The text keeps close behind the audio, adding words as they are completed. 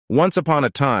Once upon a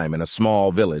time in a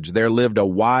small village, there lived a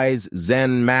wise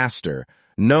Zen master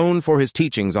known for his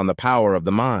teachings on the power of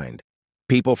the mind.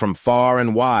 People from far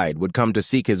and wide would come to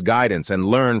seek his guidance and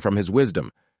learn from his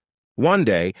wisdom. One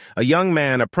day, a young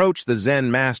man approached the Zen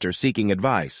master seeking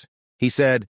advice. He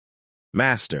said,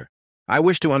 "Master, I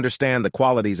wish to understand the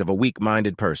qualities of a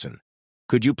weak-minded person.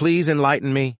 Could you please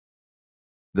enlighten me?"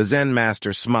 The Zen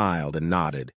master smiled and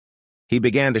nodded. He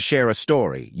began to share a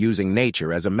story, using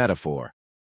nature as a metaphor.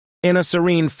 In a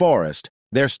serene forest,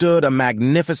 there stood a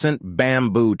magnificent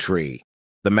bamboo tree.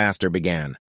 The master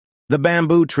began. The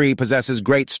bamboo tree possesses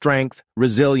great strength,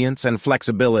 resilience, and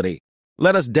flexibility.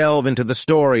 Let us delve into the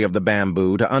story of the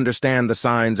bamboo to understand the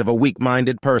signs of a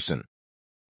weak-minded person.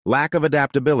 Lack of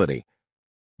adaptability.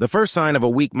 The first sign of a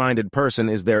weak-minded person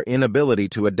is their inability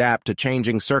to adapt to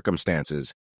changing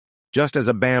circumstances. Just as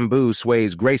a bamboo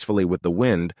sways gracefully with the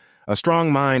wind, a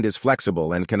strong mind is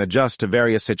flexible and can adjust to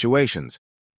various situations.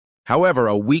 However,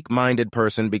 a weak-minded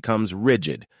person becomes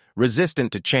rigid,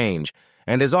 resistant to change,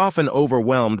 and is often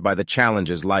overwhelmed by the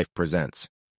challenges life presents.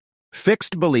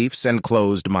 Fixed beliefs and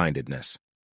closed-mindedness.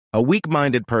 A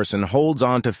weak-minded person holds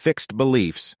on to fixed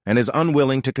beliefs and is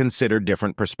unwilling to consider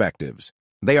different perspectives.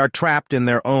 They are trapped in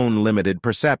their own limited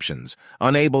perceptions,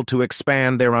 unable to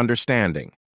expand their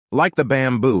understanding. Like the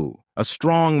bamboo, a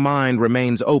strong mind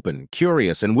remains open,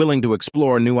 curious, and willing to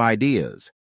explore new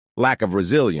ideas. Lack of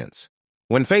resilience.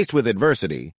 When faced with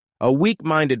adversity, a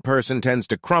weak-minded person tends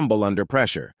to crumble under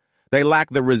pressure. They lack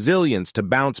the resilience to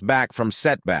bounce back from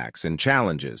setbacks and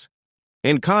challenges.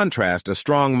 In contrast, a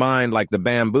strong mind like the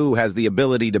bamboo has the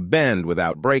ability to bend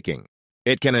without breaking.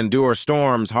 It can endure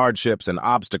storms, hardships, and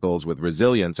obstacles with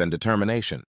resilience and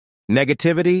determination.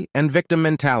 Negativity and victim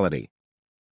mentality.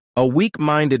 A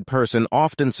weak-minded person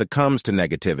often succumbs to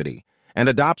negativity and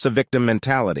adopts a victim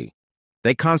mentality.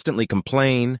 They constantly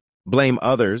complain, blame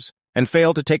others, and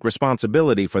fail to take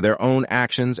responsibility for their own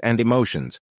actions and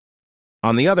emotions.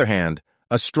 On the other hand,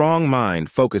 a strong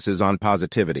mind focuses on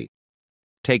positivity,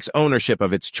 takes ownership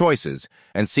of its choices,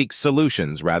 and seeks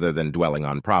solutions rather than dwelling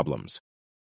on problems.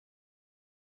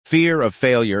 Fear of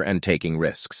failure and taking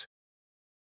risks.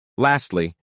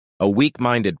 Lastly, a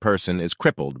weak-minded person is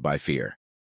crippled by fear.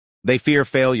 They fear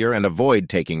failure and avoid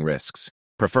taking risks,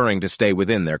 preferring to stay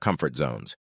within their comfort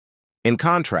zones. In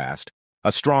contrast,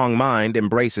 a strong mind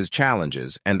embraces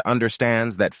challenges and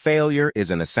understands that failure is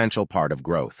an essential part of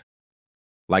growth.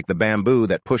 Like the bamboo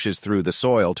that pushes through the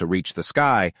soil to reach the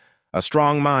sky, a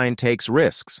strong mind takes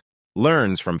risks,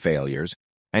 learns from failures,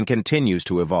 and continues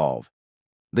to evolve.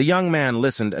 The young man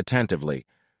listened attentively,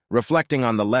 reflecting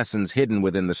on the lessons hidden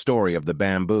within the story of the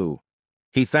bamboo.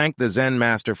 He thanked the Zen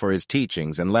master for his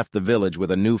teachings and left the village with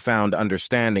a newfound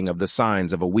understanding of the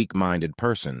signs of a weak-minded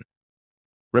person.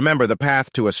 Remember, the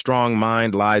path to a strong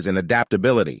mind lies in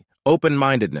adaptability,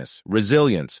 open-mindedness,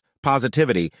 resilience,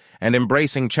 positivity, and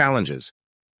embracing challenges.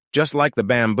 Just like the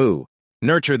bamboo,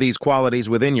 nurture these qualities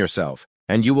within yourself,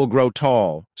 and you will grow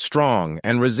tall, strong,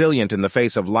 and resilient in the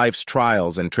face of life's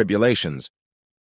trials and tribulations.